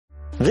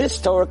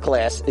This Torah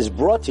class is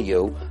brought to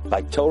you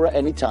by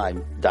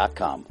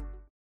TorahAnytime.com.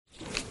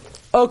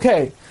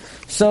 Okay,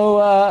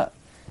 so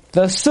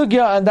the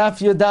sugya on Daf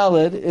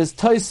Yudalid is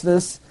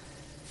Tosfos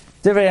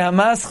Divrei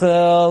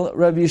HaMaschil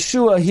Rabbi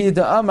Yeshua hi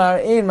de'amar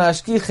ein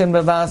mashgichin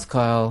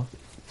bevaskal.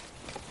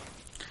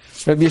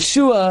 Rabbi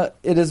Yeshua,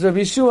 it is Rabbi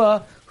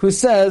Yeshua who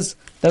says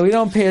that we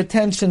don't pay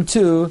attention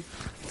to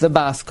the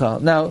baskal.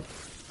 Now,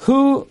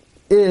 who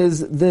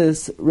is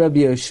this Rabbi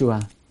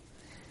Yeshua?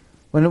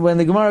 When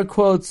the Gemara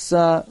quotes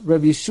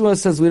Rabbi Yeshua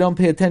says we don't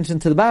pay attention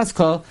to the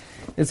baskal,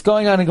 it's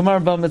going on in Gemara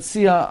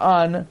B'Metzia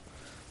on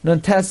Nun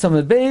Tes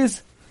Samud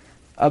Beis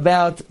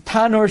about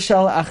Tanur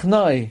Shel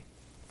Achnoi.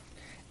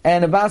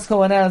 And the baskal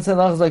went out and said,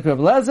 "Lach's like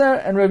Rabbi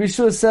Lezer," and Rabbi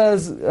Yeshua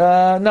says,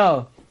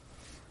 "No,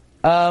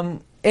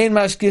 ein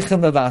mashgichim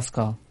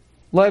bebaskal,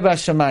 loy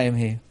b'shamayim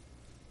hi,"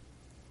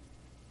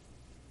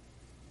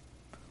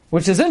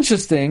 which is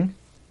interesting.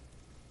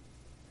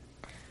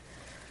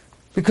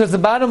 Because the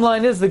bottom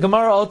line is, the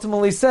Gemara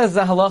ultimately says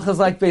the halacha is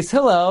like Beis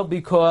Hillel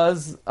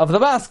because of the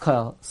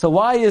baskal. So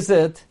why is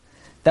it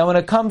that when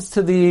it comes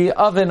to the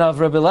oven of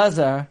Rabbi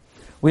Lezer,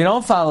 we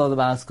don't follow the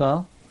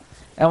baskal,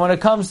 and when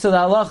it comes to the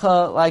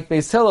halacha like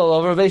Beis Hillel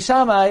over Beis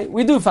Shammai,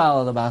 we do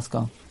follow the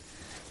baskal?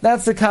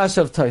 That's the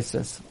kasha of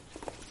Tosfos.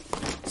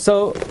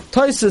 So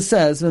Tosfos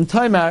says, "When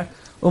Toimar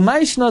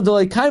umayishna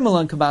dolei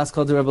kaimelan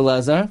kabaskal de Rabbi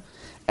Lezer."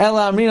 We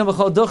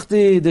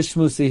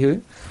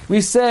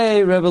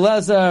say, Rebbe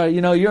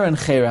Lezer, you're in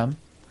Cherem.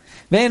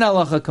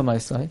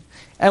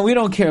 And we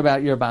don't care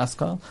about your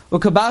baskal.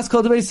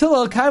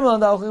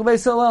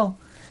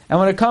 And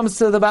when it comes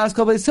to the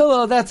baskal Beis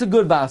Hillel, that's a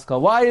good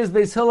baskal. Why is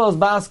Beis Hillel's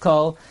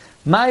baskal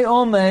my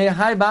ome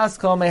high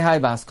baskal me high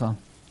baskal?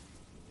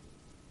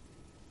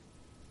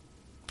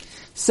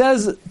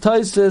 Says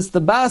Tosfos,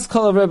 the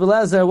baskal of Rebbe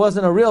Lezer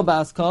wasn't a real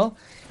baskal.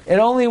 It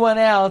only went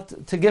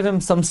out to give him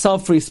some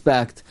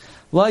self-respect.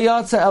 Lo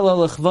yatsa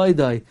ela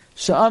lechvoidai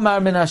she'amar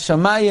min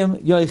hashamayim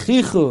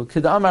yoichichu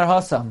k'd'amar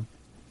hasam.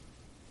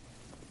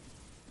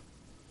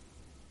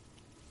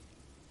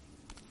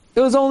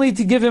 It was only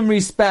to give him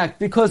respect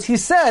because he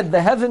said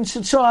the heavens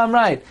should show I'm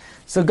right.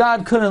 So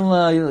God couldn't,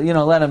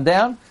 let him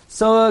down.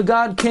 So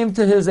God came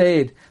to his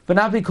aid, but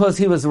not because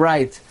he was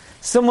right.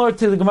 Similar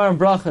to the Gemara in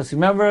Brachos.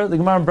 Remember the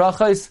Gemara in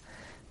Brachos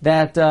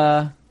that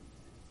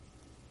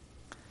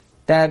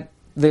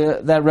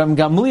Reb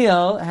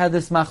Gamliel had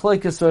this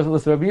machlokes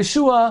with Rabbi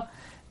Yeshua,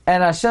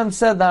 and Hashem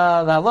said the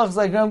halach is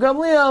like Reb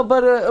Gamliel,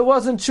 but it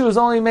wasn't true. It was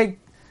only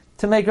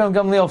to make Reb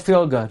Gamliel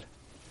feel good.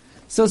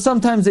 So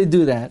sometimes they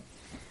do that.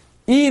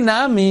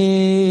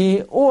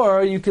 Inami,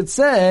 or you could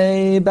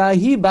say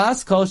Bahi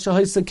Baskal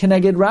Shahoisa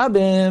Keneged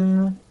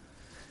Rabim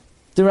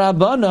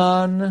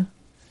D'Rabbanan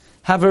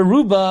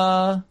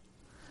Haveruba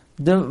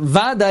the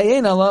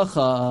Vadayin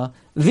Alacha.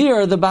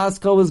 There, the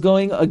baskal was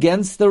going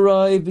against the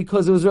Roiv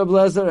because it was Rebbe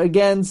Lezer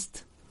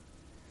against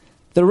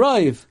the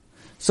Roiv.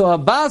 So a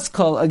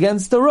baskal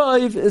against the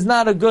Roiv is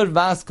not a good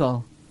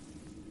baskal.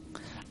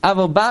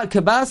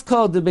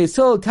 Kabaskal de Beis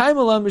Hillel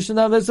Kaimelam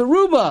Mishanav is a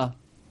ruba.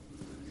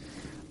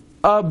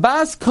 A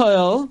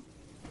baskal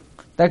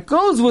that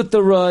goes with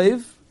the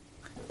Roiv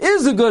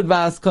is a good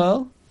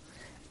baskal.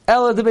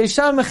 Ela de Beis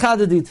Shammai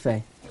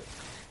Mechadaditve.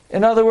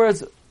 In other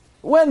words,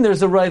 when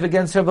there's a Roiv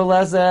against Rebbe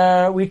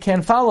Lezer, we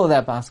can follow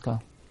that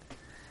baskal.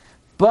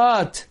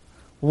 But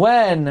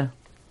when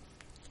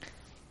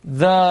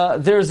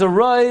there's a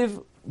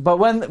Roiv,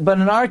 but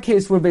in our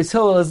case where Beis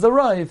Hillel is the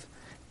Roiv,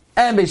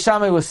 and Beis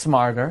Shammai was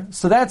smarter,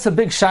 so that's a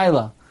big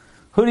shaila.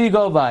 Who do you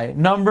go by?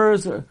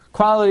 Numbers, or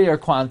quality, or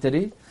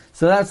quantity?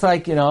 So that's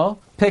like,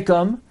 pick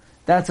 'em.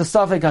 That's a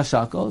Safek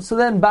HaShakol. So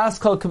then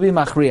baskal could be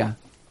machriya.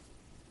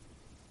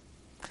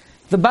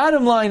 The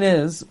bottom line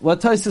is,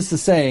 what Tosfos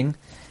is saying,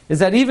 is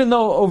that even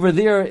though over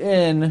there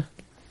in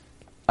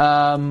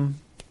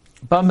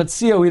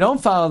B'Metzia we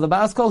don't follow the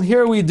baskal,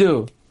 here we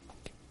do.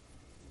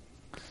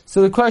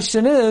 So the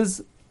question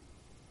is,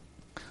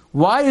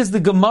 why is the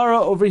Gemara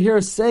over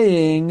here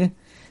saying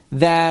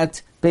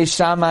that Beis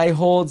Shammai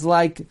holds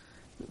like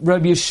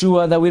Rabbi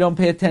Yeshua that we don't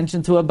pay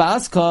attention to a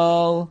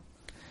baskal,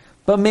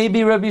 but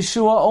maybe Rabbi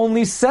Yeshua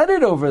only said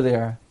it over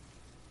there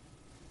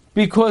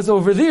because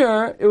over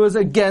there it was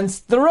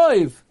against the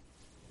Roiv.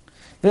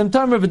 Rabbi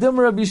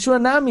Yeshua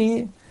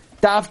nami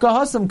dafka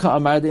hasam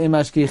ka'amar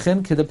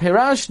de'imashkichin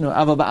k'deperashnu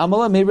aval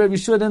ba'amala. Maybe Rabbi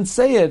Yeshua didn't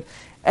say it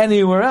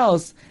anywhere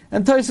else.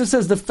 And Tosfos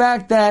says the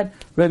fact that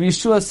Rabbi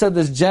Yeshua said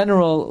this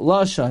general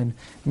lashon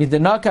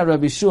midenaka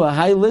Rabbi Yeshua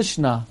hay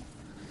lishna,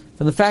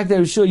 from the fact that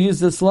Rabbi Yeshua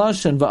used this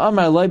lashon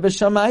va'amar loy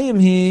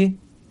b'shamayim hi,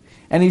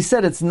 and he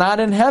said it's not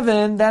in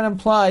heaven, that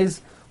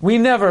implies we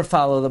never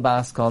follow the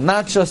baskal,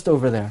 not just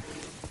over there.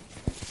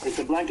 It's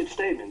a blanket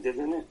statement,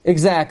 isn't it?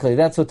 Exactly.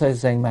 That's what I'm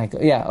saying,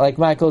 Michael. Yeah, like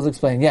Michael's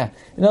explaining. Yeah.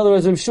 In other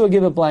words, Rabbi Yeshua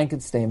gave a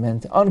blanket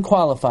statement,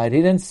 unqualified.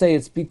 He didn't say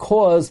it's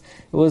because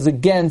it was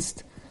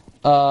against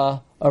a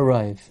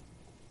Rav.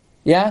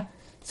 Yeah?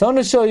 So I want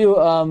to show you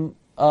in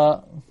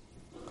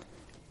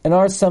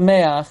our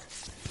Sameach,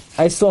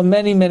 I saw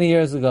many, many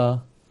years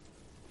ago,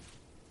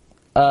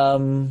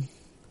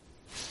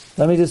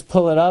 Let me just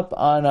pull it up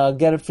I'll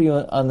get it for you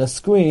on the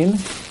screen.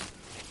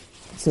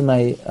 It's in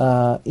my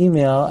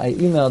email. I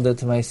emailed it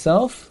to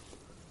myself.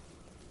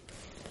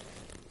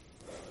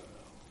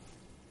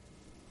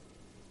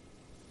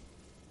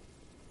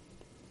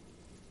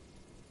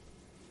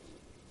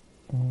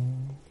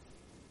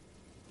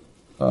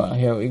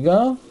 Here we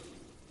go.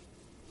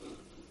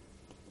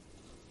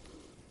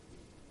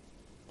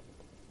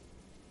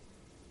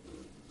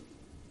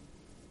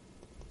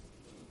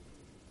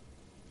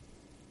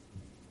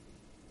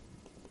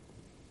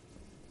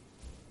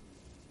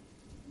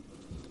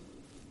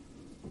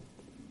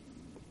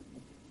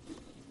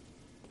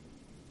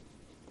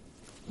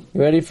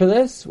 You ready for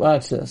this?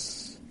 Watch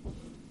this.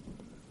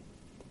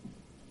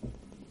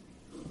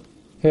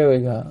 Here we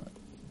go.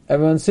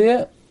 Everyone see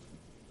it?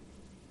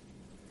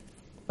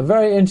 A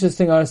very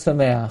interesting Ar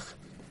Sameach.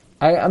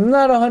 I'm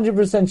not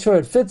 100% sure.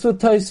 It fits with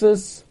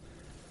Tosfos.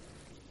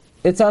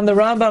 It's on the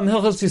Rambam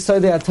Hilchos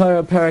Yesodei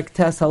HaTorah Perek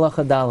Tes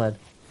Halacha Daled.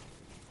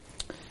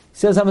 It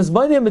says,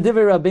 "Hamizbonim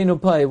b'divrei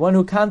Rabbeinu Pai." One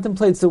who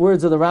contemplates the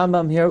words of the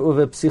Rambam here,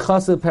 uve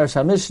psichasu Perush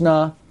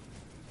HaMishnah,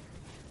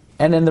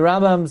 and in the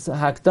Rambam's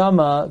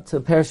Hakdama to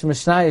Perush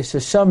Mishnah,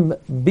 Shesham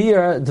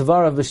Bir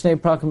Devarav B'Shnei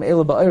Prakim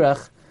Ela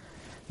Ba'irach.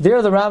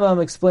 There, the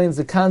Rambam explains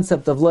the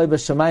concept of Loi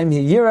B'Shamayim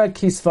Yira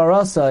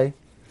Kisfarasai.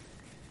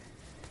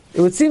 It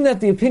would seem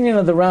that the opinion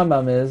of the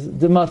Rambam is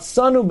the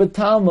Matzanu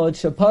b'Talmud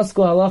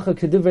shepasko halacha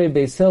kedivrei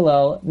Beis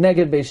Hillel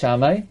neged Beis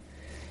Shammai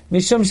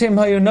mishum shem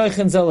hayu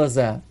noichen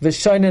zelazeh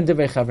v'shoinen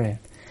divrei chavrei.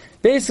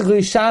 Basically,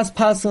 Shas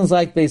paskins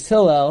like Beis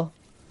Hillel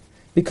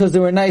because they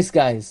were nice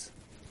guys.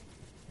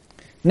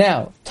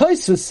 Now,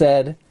 Tosfos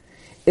said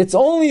it's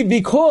only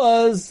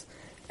because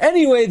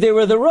anyway they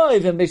were the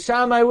Roiv and Beis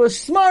Shammai was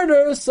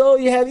smarter, so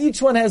you have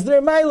each one has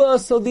their Mailah,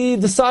 so the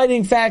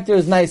deciding factor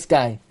is nice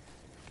guy.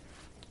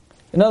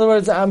 In other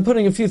words, I'm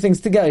putting a few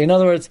things together. In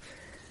other words,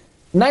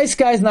 nice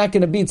guy's not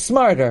going to beat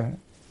smarter.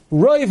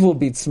 Roiv will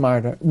beat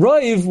smarter.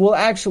 Roiv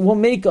will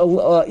make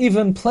a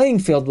even playing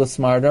field with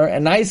smarter,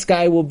 and nice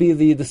guy will be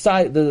the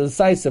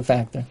decisive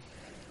factor.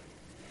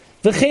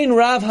 V'chein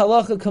Rav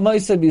halacha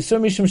k'maisa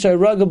b'yisur mishum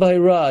shayraga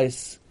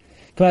b'hayrais.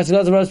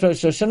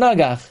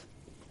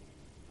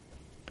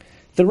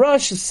 The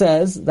Rosh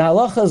says the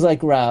halacha is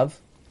like Rav,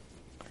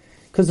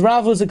 because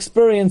Rav was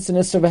experienced in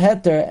Isser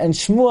V'Heter, and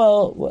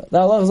Shmuel, the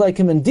halacha is like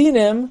him in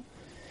Dinim,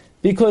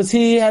 because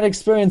he had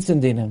experience in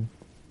Dinim.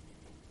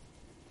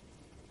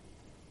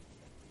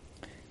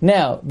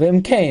 Now,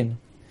 V'imkein,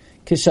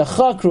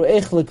 Kishachakru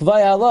Eich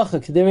L'kvay halacha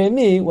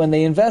K'derei when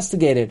they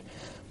investigated,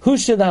 who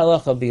should the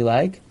halacha be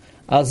like?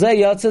 Al Zeh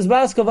Yatzes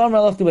Baskov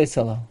Amar Alach Beis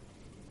Hillel.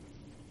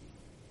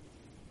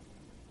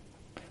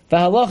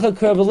 V'halacha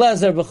K'Reb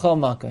Eliezer B'chol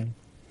Makom.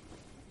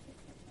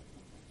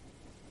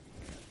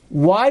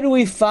 Why do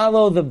we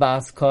follow the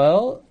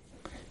Baskol?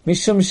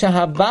 Mishum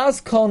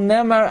shehabaskol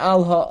nemar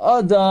al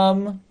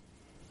ha'adam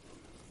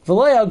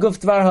v'lo yaguf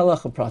dvar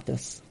halacha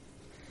pratis.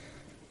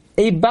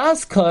 A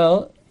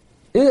Baskol,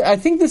 I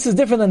think this is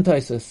different than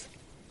Tosfos.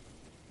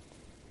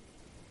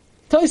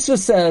 Tosfos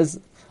says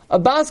a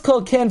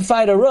Baskol can't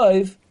fight a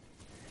Roiv,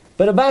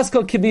 but a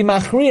Baskol can be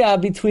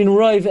machriya between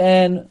Roiv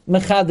and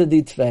mechada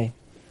ditvei.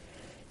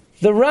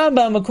 The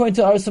Rambam, according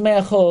to Ar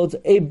Sameach, holds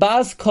a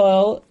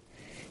Baskol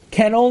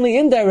can only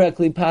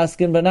indirectly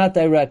paskin, but not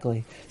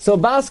directly. So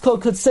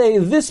Baskol could say,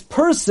 this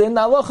person,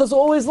 the halacha is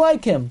always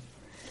like him.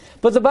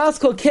 But the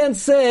Baskol can't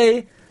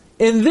say,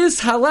 in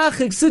this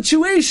halachic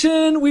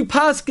situation, we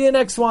paskin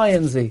X, Y,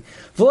 and Z.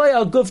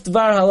 Baskol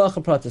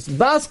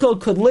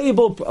could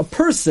label a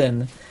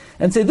person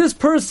and say, this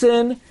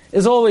person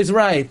is always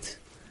right.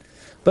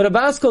 But a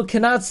Baskol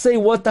cannot say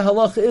what the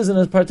halacha is in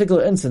a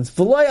particular instance.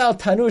 The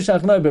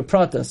Baskol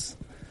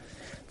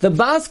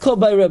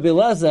by Rabbi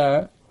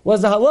Eliezer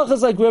was the halacha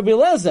is like Rabbi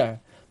Eliezer,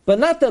 but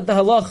not that the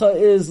halacha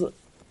is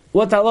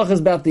what the halacha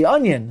is about the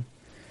onion,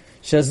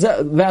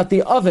 about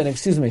the oven. If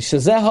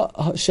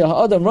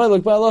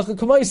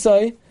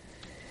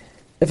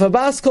a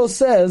Baskol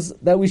says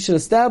that we should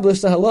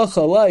establish the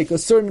halacha like a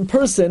certain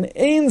person,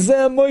 ein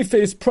zeh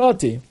moifes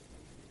prati.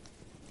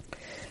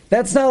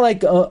 That's not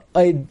like a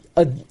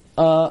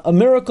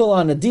miracle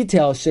on a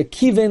detail.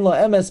 Shekiven la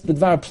emes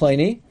b'dvar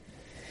plini.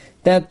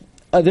 That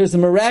there's a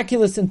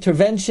miraculous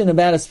intervention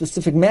about a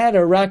specific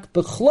matter. Rak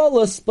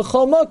b'chlolos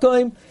b'chol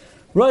makom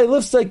roi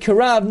lifsay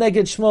karav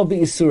neged shmo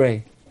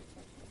b'isurei.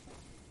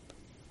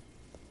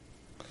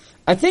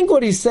 I think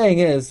what he's saying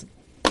is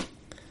the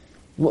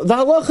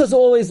halacha is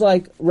always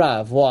like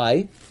Rav.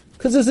 Why?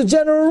 Because there's a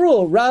general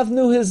rule. Rav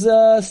knew his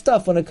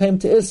stuff when it came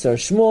to Isser.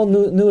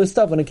 Shmuel knew his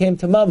stuff when it came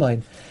to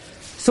Mamain.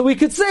 So we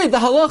could say the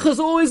halacha is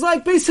always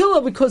like Beis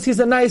Hillel because he's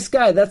a nice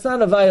guy. That's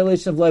not a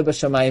violation of Loi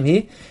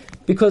B'Shamayim.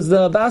 Because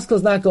the Baskol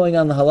is not going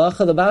on the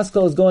halacha, the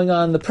Baskol is going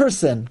on the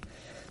person.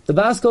 The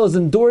Baskol is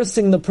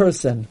endorsing the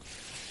person.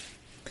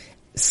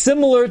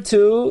 Similar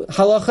to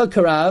halacha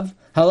karav,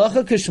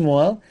 halacha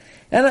kishmuel,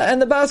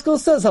 and the Baskol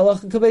says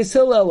halacha k'Beis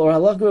Hillel or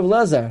halacha Rav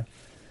Eliezer.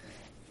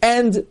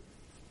 And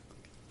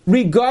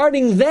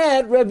regarding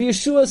that, Rabbi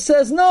Yeshua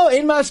says, no,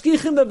 ein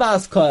mashgichim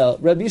bebaskol.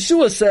 Rabbi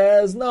Yeshua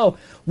says, no,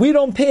 we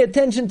don't pay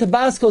attention to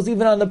baskos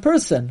even on the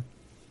person.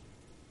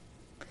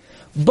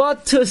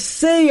 But to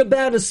say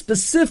about a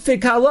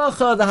specific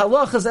halacha, the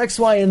halachas X,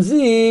 Y, and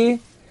Z,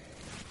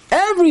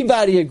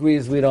 everybody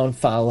agrees we don't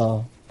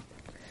follow.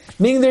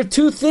 Meaning there are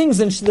two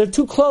things, and there are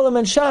two klolim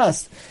and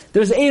shas.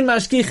 There's ein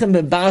mashgichim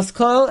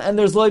bebaskol, and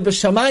there's loy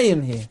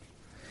b'shamayim here.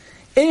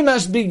 Ein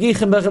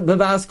mashgichim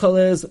bebaskol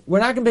is, we're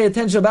not going to pay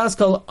attention to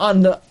baskol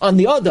on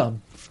the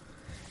Adam.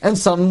 And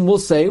some will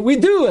say, we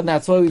do, and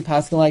that's why we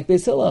pass like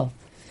Beis Hillel.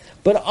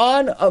 But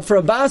for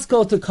a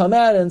baskol to come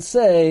out and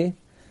say,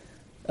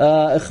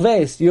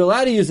 you're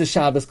allowed to use a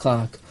Shabbos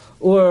clock,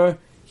 or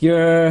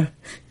about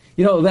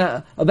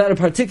a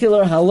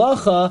particular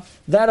halacha,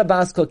 that a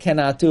baskol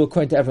cannot do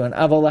according to everyone.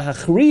 Aval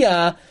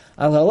hachriya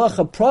al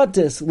halacha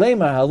pratis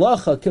lemar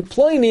halacha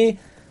keploini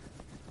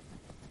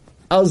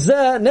al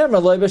zeh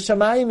nemar loy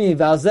b'shamayim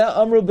v'al zeh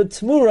amru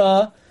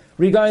b'tmura.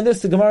 Regarding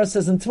this, the Gemara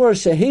says in Tmura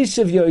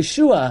sheheshiv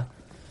Yoshua,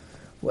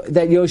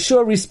 that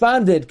Yoshua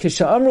responded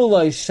kisha amru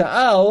loy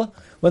sha'al,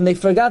 when they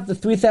forgot the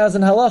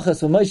 3,000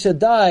 halachas when Moshe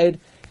died.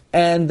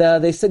 And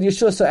they said,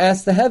 Yeshua, so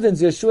ask the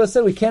heavens. Yeshua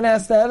said, we can't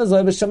ask the heavens.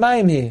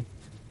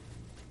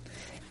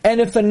 And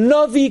if a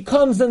Navi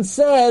comes and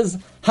says,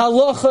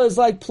 halacha is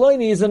like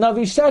Ploini, is a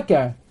Navi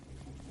Sheker.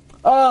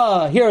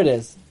 Here it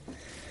is.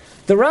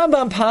 The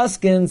Rambam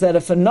paskins that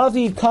if a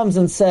Navi comes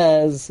and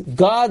says,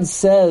 God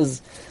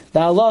says, the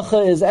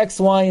halacha is X,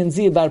 Y, and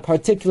Z about a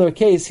particular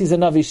case, he's a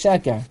Navi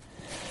Sheker.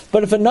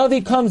 But if a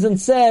Navi comes and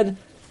said,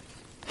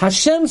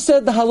 Hashem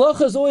said the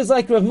halacha is always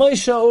like Rav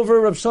Moshe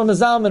over Rav Shlomo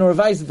Zalman or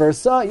vice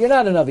versa, you're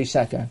not a Navi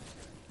Sheker.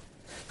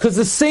 Because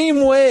the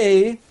same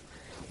way,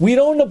 we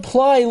don't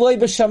apply loy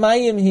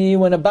b'shamayim hi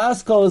when a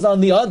baskol is on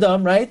the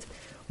Adam, right?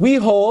 We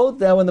hold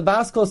that when the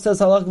baskol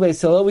says halach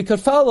Beis Hillel, we could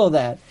follow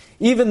that.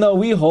 Even though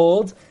we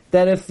hold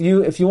that if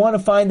you want to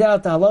find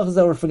out the halachas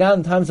that were forgotten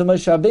in times of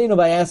Moshe Rabbeinu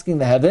by asking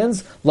the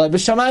heavens, loy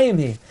b'shamayim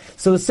hi.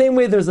 So the same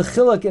way there's a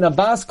chiluk in a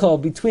baskol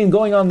between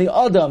going on the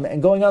Adam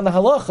and going on the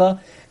halacha,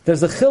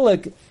 there's a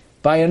chiluk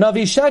by a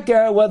Navi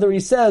Sheker, whether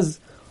he says,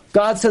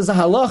 God says the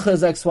halacha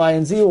is X, Y,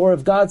 and Z, or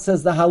if God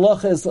says the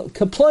halacha is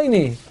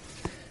Kaploini.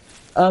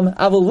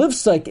 Aval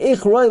livsak,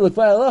 eich roi l'kvay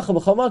halacha,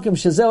 b'chol makim,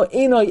 shezeo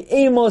enoi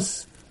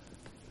emos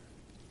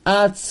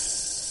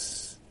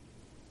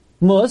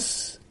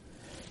atzmus.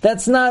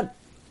 That's not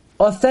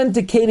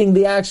authenticating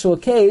the actual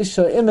case.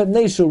 So im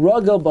ibnei shu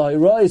rogel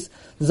b'hirois,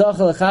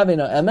 zachal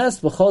lechavino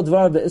emes, b'chol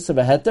dvar b'isser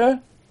b'heter.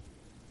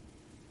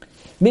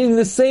 Meaning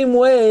the same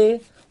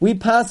way, we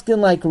paskin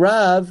like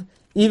Rav,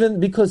 even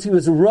because he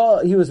was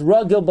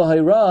ragil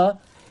b'hayra,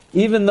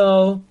 even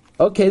though,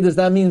 okay, does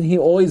that mean he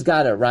always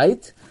got it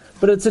right?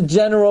 But it's a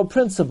general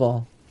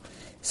principle.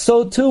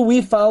 So too,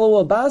 we follow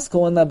a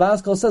baskol, and the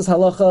baskol says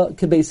halacha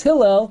kebeis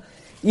Hillel,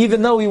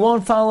 even though we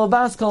won't follow a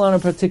baskol on a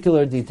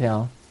particular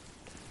detail.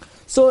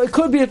 So it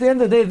could be at the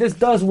end of the day, this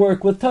does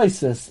work with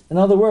Taisus. In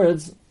other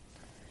words,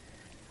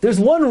 there's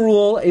one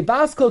rule, a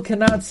baskol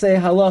cannot say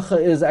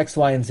halacha is X,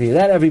 Y, and Z.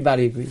 That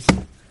everybody agrees.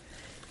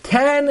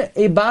 Can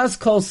a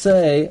baskol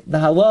say the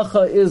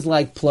halacha is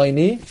like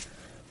Ploini?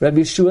 Rabbi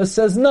Yeshua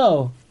says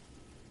no.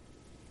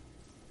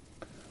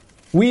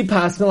 We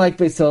paskin like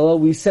Beis Hillel,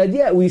 we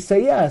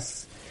say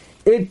yes.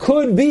 It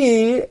could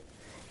be,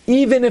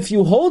 even if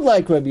you hold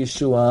like Rabbi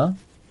Yeshua,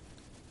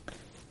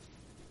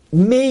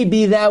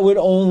 maybe that would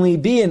only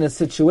be in a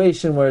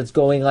situation where it's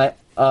going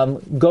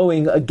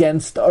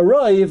against a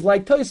roiv,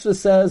 like Tosfos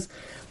says.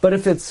 But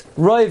if it's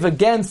roiv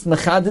against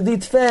mechadedi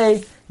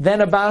tfei,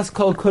 then a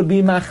baskol could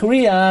be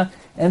machriya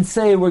and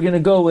say we're going to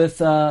go with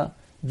the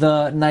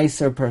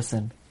nicer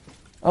person.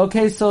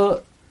 Okay,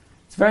 so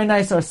it's very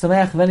nice. Or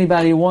samech, if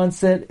anybody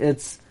wants it,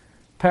 it's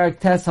Parak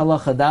Tes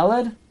Halacha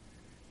Daled.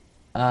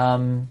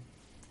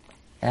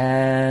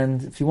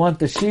 And if you want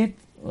the sheet,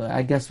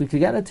 I guess we could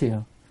get it to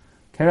you.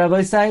 Okay,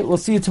 Rabbi Isai, we'll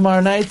see you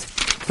tomorrow night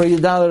for your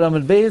Daled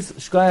Amud Beis.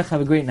 Shkoyach,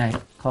 have a great night.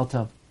 Kol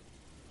Tov.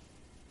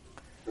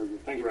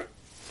 Thank you, Rabbi.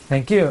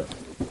 Thank you.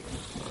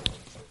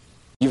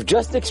 You've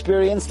just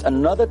experienced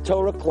another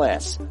Torah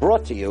class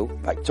brought to you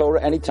by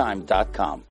TorahAnytime.com.